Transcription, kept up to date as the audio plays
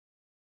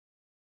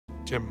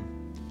Tim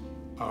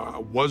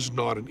was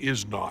not and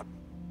is not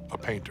a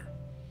painter.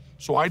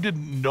 So I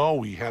didn't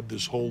know he had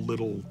this whole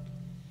little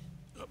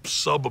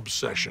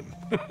sub-obsession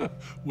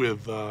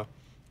with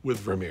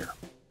Vermeer.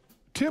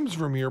 Tim's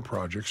Vermeer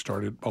project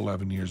started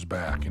 11 years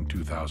back in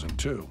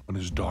 2002 when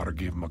his daughter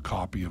gave him a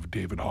copy of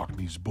David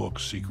Hockney's book,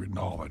 Secret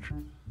Knowledge.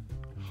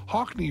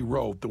 Hockney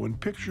wrote that when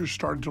pictures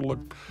started to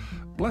look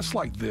less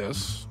like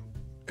this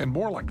and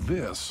more like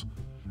this,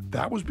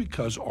 that was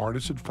because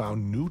artists had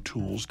found new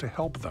tools to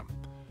help them.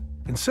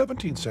 In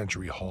 17th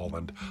century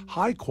Holland,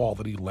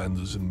 high-quality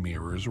lenses and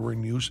mirrors were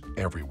in use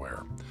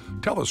everywhere.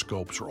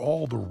 Telescopes were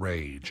all the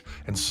rage,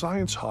 and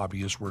science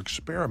hobbyists were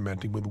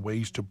experimenting with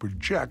ways to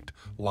project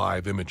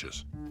live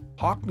images.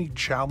 Hockney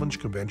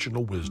challenged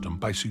conventional wisdom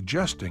by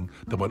suggesting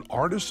that when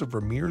artists of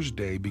Vermeer's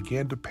day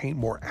began to paint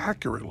more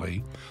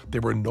accurately, they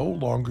were no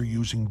longer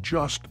using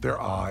just their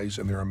eyes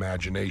and their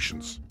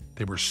imaginations.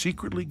 They were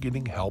secretly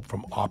getting help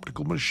from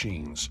optical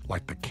machines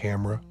like the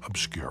camera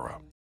obscura.